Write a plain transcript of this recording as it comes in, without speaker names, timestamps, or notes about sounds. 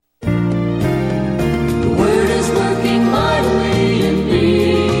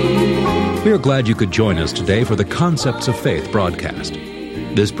We're glad you could join us today for the Concepts of Faith broadcast.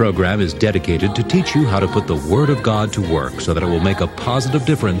 This program is dedicated to teach you how to put the Word of God to work so that it will make a positive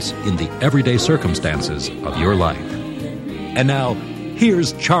difference in the everyday circumstances of your life. And now,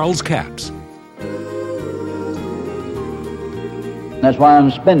 here's Charles Capps. That's why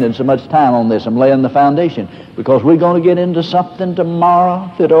I'm spending so much time on this. I'm laying the foundation, because we're going to get into something tomorrow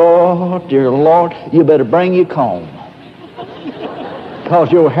that, oh, dear Lord, you better bring your comb, because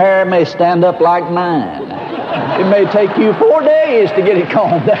your hair may stand up like mine. It may take you 4 days to get it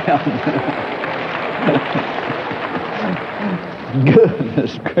combed down.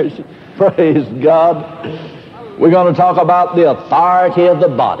 Goodness gracious. Praise God. We're going to talk about the authority of the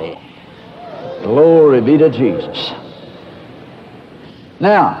body. Glory be to Jesus.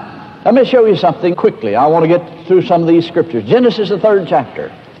 Now, let me show you something quickly. I want to get through some of these scriptures. Genesis, the 3rd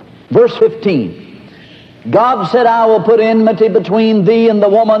chapter, verse 15. God said, I will put enmity between thee and the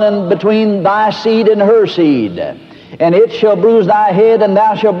woman, and between thy seed and her seed. And it shall bruise thy head, and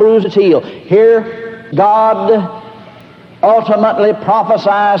thou shalt bruise its heel. Here, God ultimately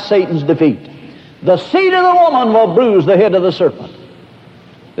prophesies Satan's defeat. The seed of the woman will bruise the head of the serpent.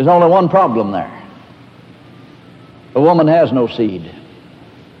 There's only one problem there. The woman has no seed.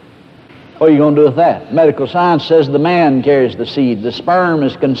 What are you going to do with that? Medical science says the man carries the seed. The sperm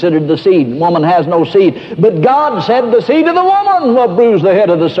is considered the seed. The woman has no seed. But God said the seed of the woman will bruise the head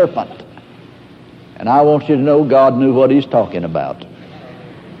of the serpent. And I want you to know God knew what He's talking about.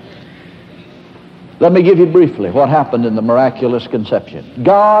 Let me give you briefly what happened in the miraculous conception.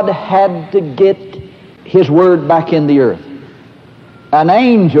 God had to get His Word back in the earth. An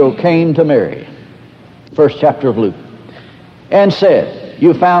angel came to Mary, 1st chapter of Luke, and said,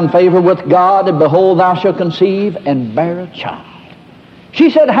 you found favor with God, and behold, thou shalt conceive and bear a child.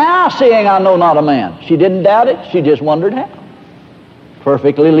 She said, how, seeing I know not a man? She didn't doubt it. She just wondered how.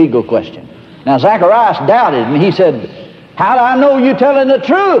 Perfectly legal question. Now, Zacharias doubted, and he said, how do I know you're telling the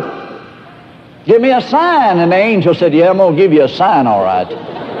truth? Give me a sign. And the angel said, yeah, I'm going to give you a sign, all right.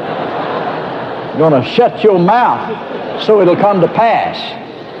 I'm going to shut your mouth so it'll come to pass.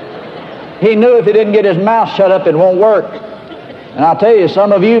 He knew if he didn't get his mouth shut up, it won't work. And I'll tell you,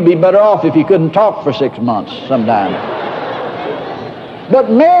 some of you would be better off if you couldn't talk for 6 months sometime. But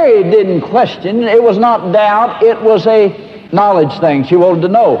Mary didn't question. It was not doubt. It was a knowledge thing. She wanted to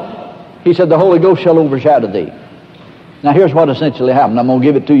know. He said, the Holy Ghost shall overshadow thee. Now here's what essentially happened. I'm going to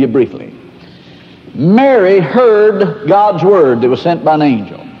give it to you briefly. Mary heard God's word that was sent by an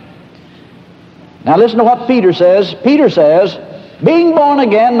angel. Now listen to what Peter says. Peter says, being born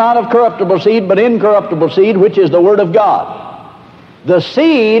again, not of corruptible seed, but incorruptible seed, which is the word of God. The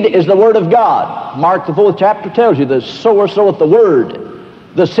seed is the Word of God. Mark the 4th chapter tells you, the sower soweth the Word.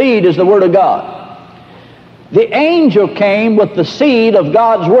 The seed is the Word of God. The angel came with the seed of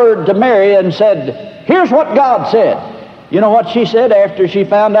God's Word to Mary and said, here's what God said. You know what she said after she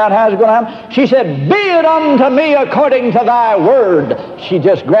found out how it was going to happen? She said, be it unto me according to thy word. She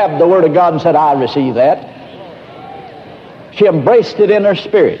just grabbed the Word of God and said, I receive that. She embraced it in her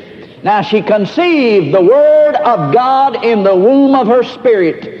spirit. Now she conceived the Word of God in the womb of her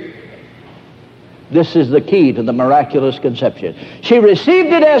spirit. This is the key to the miraculous conception. She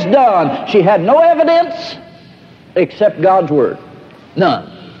received it as done. She had no evidence except God's Word.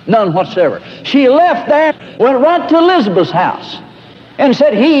 None. None whatsoever. She left there, went right to Elizabeth's house, and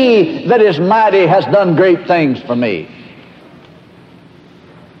said, he that is mighty has done great things for me.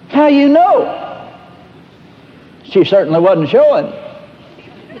 How you know? She certainly wasn't showing.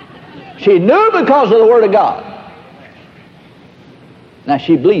 She knew because of the Word of God. Now,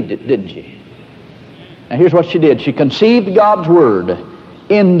 she believed it, didn't she? Now, here's what she did. She conceived God's Word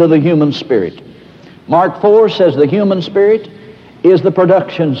into the human spirit. Mark 4 says the human spirit is the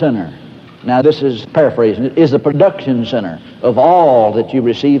production center. Now, this is paraphrasing. It is the production center of all that you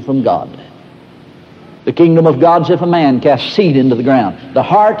receive from God. The kingdom of God is if a man casts seed into the ground. The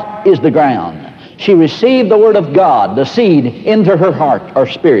heart is the ground. She received the Word of God, the seed, into her heart or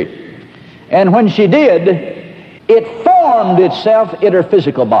spirit. And when she did, it formed itself in her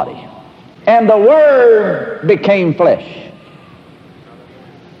physical body. And the Word became flesh.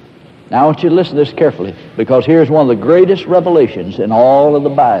 Now I want you to listen to this carefully, because here's one of the greatest revelations in all of the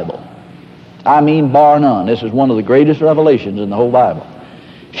Bible. I mean, bar none. This is one of the greatest revelations in the whole Bible.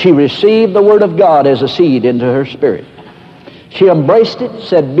 She received the Word of God as a seed into her spirit. She embraced it,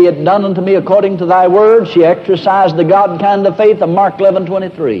 said, be it done unto me according to thy word. She exercised the God kind of faith of Mark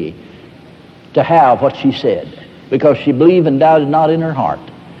 11:23 to have what she said, because she believed and doubted not in her heart.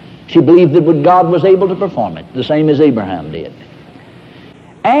 She believed that God was able to perform it, the same as Abraham did.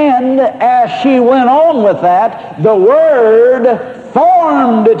 And as she went on with that, the Word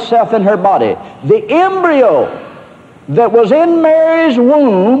formed itself in her body. The embryo that was in Mary's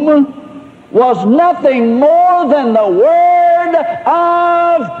womb was nothing more than the Word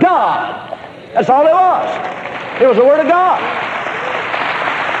of God. That's all it was. It was the Word of God.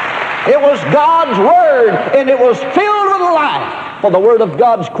 It was God's Word, and it was filled with life. For the Word of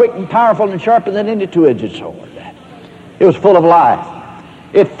God is quick and powerful and sharper than any two-edged sword. It was full of life.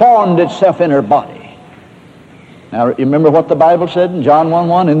 It formed itself in her body. Now, you remember what the Bible said in John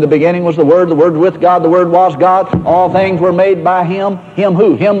 1:1? In the beginning was the Word with God, the Word was God. All things were made by Him. Him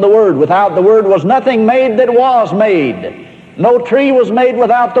who? Him the Word. Without the Word was nothing made that was made. No tree was made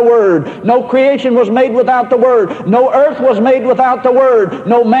without the Word. No creation was made without the Word. No earth was made without the Word.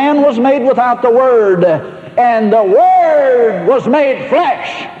 No man was made without the Word. And the Word was made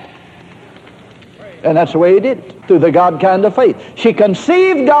flesh. And that's the way He did it, through the God kind of faith. She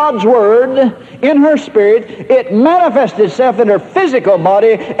conceived God's Word in her spirit. It manifested itself in her physical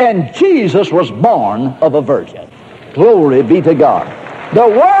body, and Jesus was born of a virgin. Glory be to God. The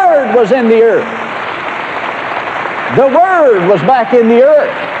Word was in the earth. The Word was back in the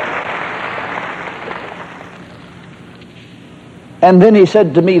earth. And then He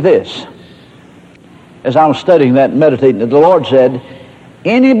said to me this, as I was studying that and meditating, the Lord said,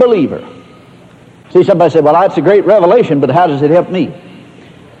 any believer. See, somebody said, well, that's a great revelation, but how does it help me?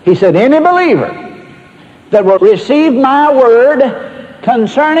 He said, any believer that will receive my word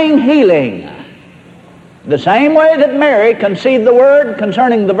concerning healing, the same way that Mary conceived the word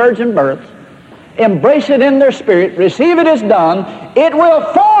concerning the virgin birth, embrace it in their spirit, receive it as done, it will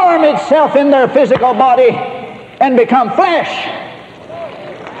form itself in their physical body and become flesh.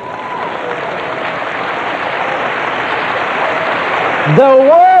 The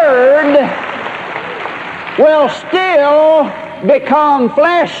Word will still become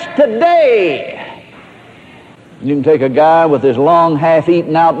flesh today. You can take a guy with his lung half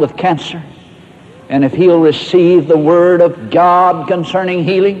eaten out with cancer, and if he'll receive the Word of God concerning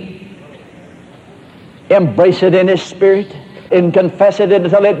healing, embrace it in his spirit, and confess it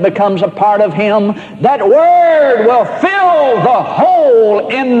until it becomes a part of him, that Word will fill the hole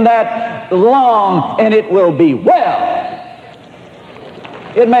in that lung, and it will be well.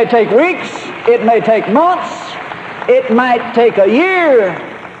 It may take weeks, it may take months, it might take a year,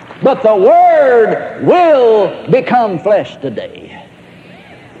 but the Word will become flesh today.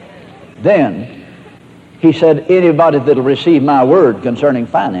 Then, He said, anybody that will receive my word concerning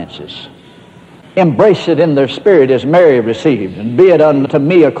finances, embrace it in their spirit as Mary received, and be it unto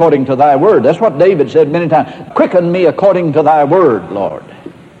me according to thy word. That's what David said many times. Quicken me according to thy word, Lord.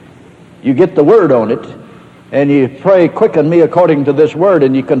 You get the word on it, and you pray, quicken me according to this word,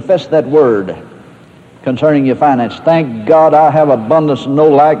 and you confess that word concerning your finance. Thank God I have abundance and no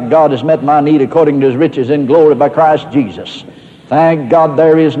lack. God has met my need according to His riches in glory by Christ Jesus. Thank God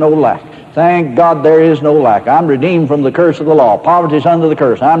there is no lack. Thank God there is no lack. I'm redeemed from the curse of the law. Poverty is under the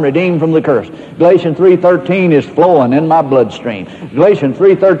curse. I'm redeemed from the curse. Galatians 3:13 is flowing in my bloodstream. Galatians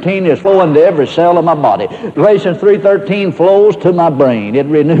 3:13 is flowing to every cell of my body. Galatians 3:13 flows to my brain. It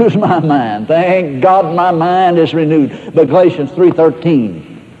renews my mind. Thank God my mind is renewed. But Galatians 3:13.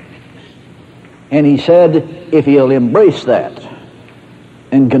 And he said, if you'll embrace that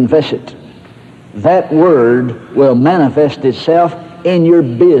and confess it, that word will manifest itself in your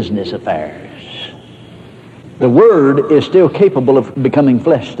business affairs. The Word is still capable of becoming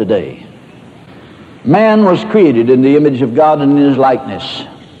flesh today. Man was created in the image of God and in His likeness.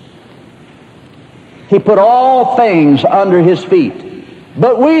 He put all things under His feet.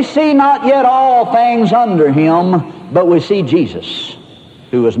 But we see not yet all things under Him, but we see Jesus,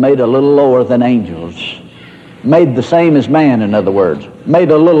 who was made a little lower than angels. Made the same as man, in other words.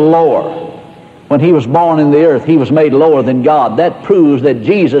 Made a little lower. When He was born in the earth, He was made lower than God. That proves that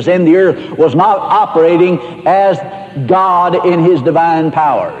Jesus in the earth was not operating as God in His divine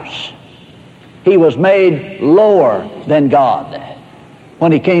powers. He was made lower than God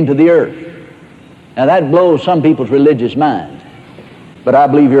when He came to the earth. Now that blows some people's religious mind. But I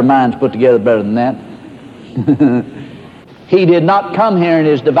believe your mind's put together better than that. He did not come here in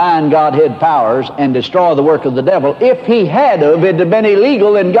His divine Godhead powers and destroy the work of the devil. If He had of, it had been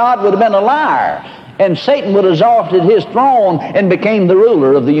illegal, and God would have been a liar. And Satan would have exalted his throne and became the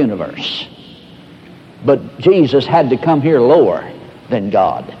ruler of the universe. But Jesus had to come here lower than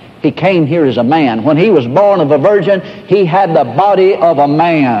God. He came here as a man. When He was born of a virgin, He had the body of a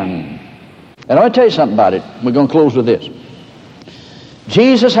man. And I want to tell you something about it. We're going to close with this.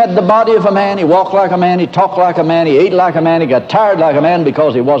 Jesus had the body of a man. He walked like a man. He talked like a man. He ate like a man. He got tired like a man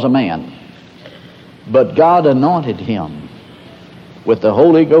because He was a man. But God anointed Him with the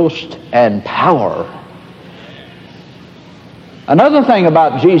Holy Ghost and power. Another thing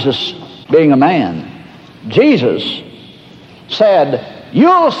about Jesus being a man, Jesus said,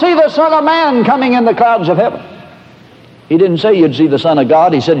 "You'll see the Son of Man coming in the clouds of heaven." He didn't say you'd see the Son of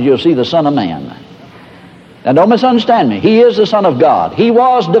God. He said you'll see the Son of Man. Now don't misunderstand me. He is the Son of God. He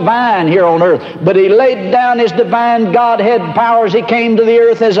was divine here on earth, but He laid down His divine Godhead powers. He came to the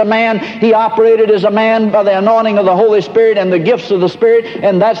earth as a man. He operated as a man by the anointing of the Holy Spirit and the gifts of the Spirit,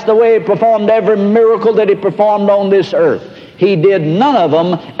 and that's the way He performed every miracle that He performed on this earth. He did none of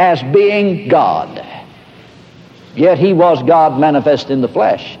them as being God. Yet He was God manifest in the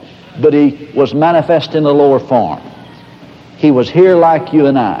flesh, but He was manifest in the lower form. He was here like you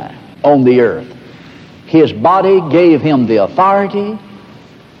and I on the earth. His body gave Him the authority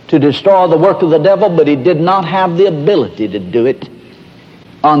to destroy the work of the devil, but He did not have the ability to do it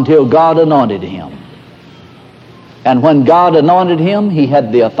until God anointed Him. And when God anointed Him, He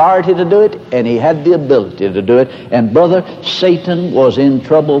had the authority to do it, and He had the ability to do it. And brother, Satan was in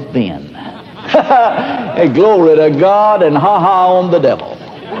trouble then. Hey, glory to God, and ha-ha on the devil.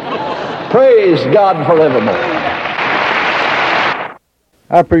 Praise God forevermore.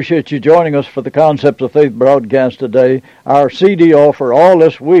 I appreciate you joining us for the Concepts of Faith broadcast today. Our CD offer all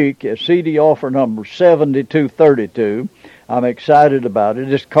this week is CD offer number 7232. I'm excited about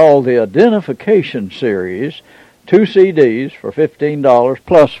it. It's called the Identification Series. 2 CDs for $15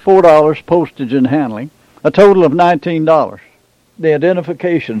 plus $4 postage and handling, a total of $19. The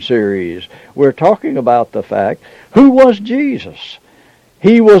Identification Series. We're talking about the fact, who was Jesus?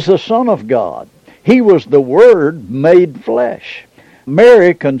 He was the Son of God. He was the Word made flesh.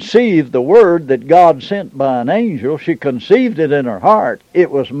 Mary conceived the Word that God sent by an angel. She conceived it in her heart.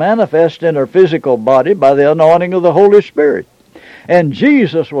 It was manifest in her physical body by the anointing of the Holy Spirit. And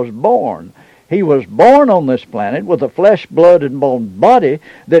Jesus was born. He was born on this planet with a flesh, blood, and bone body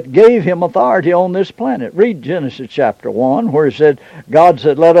that gave Him authority on this planet. Read Genesis chapter 1, where it said, God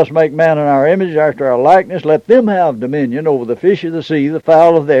said, "Let us make man in our image, after our likeness. Let them have dominion over the fish of the sea, the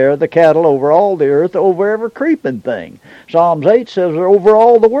fowl of the air, the cattle, over all the earth, over every creeping thing." Psalms 8 says, over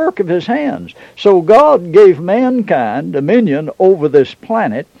all the work of His hands. So God gave mankind dominion over this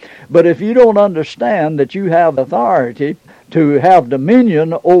planet. But if you don't understand that you have authority to have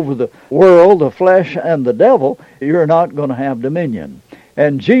dominion over the world, the flesh, and the devil, you're not going to have dominion.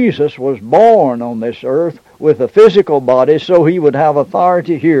 And Jesus was born on this earth with a physical body, so He would have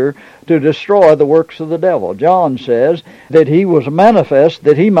authority here to destroy the works of the devil. John says that He was manifest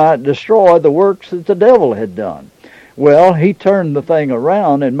that He might destroy the works that the devil had done. Well, He turned the thing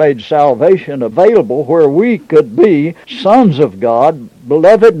around and made salvation available where we could be sons of God.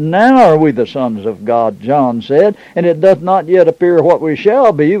 Beloved, now are we the sons of God, John said, and it doth not yet appear what we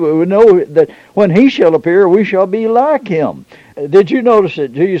shall be, but we know that when He shall appear, we shall be like Him. Did you notice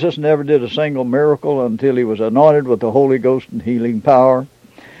that Jesus never did a single miracle until He was anointed with the Holy Ghost and healing power?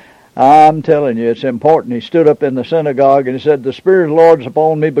 I'm telling you, it's important. He stood up in the synagogue and He said, "The Spirit of the Lord is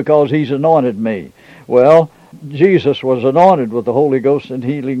upon me because He's anointed me." Well, Jesus was anointed with the Holy Ghost and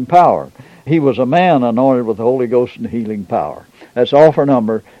healing power. He was a man anointed with the Holy Ghost and healing power. That's offer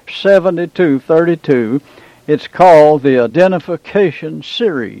number 7232. It's called the Identification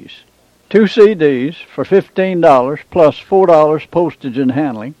Series. 2 CDs for $15 plus $4 postage and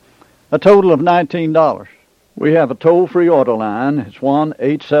handling, a total of $19. We have a toll-free order line. It's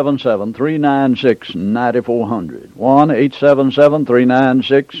 1-877-396-9400.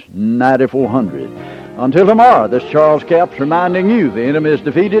 1-877-396-9400. Until tomorrow, this Charles Capps reminding you the enemy is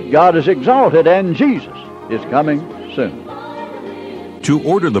defeated, God is exalted, and Jesus is coming soon. To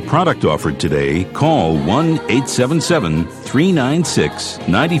order the product offered today, call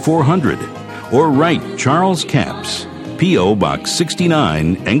 1-877-396-9400 or write Charles Capps, P.O. Box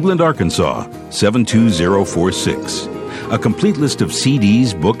 69, England, Arkansas, 72046. A complete list of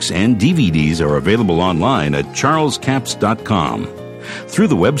CDs, books, and DVDs are available online at charlescapps.com. Through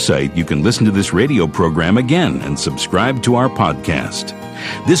the website, you can listen to this radio program again and subscribe to our podcast.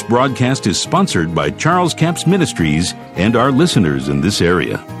 This broadcast is sponsored by Charles Capps Ministries and our listeners in this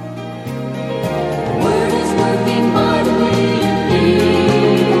area.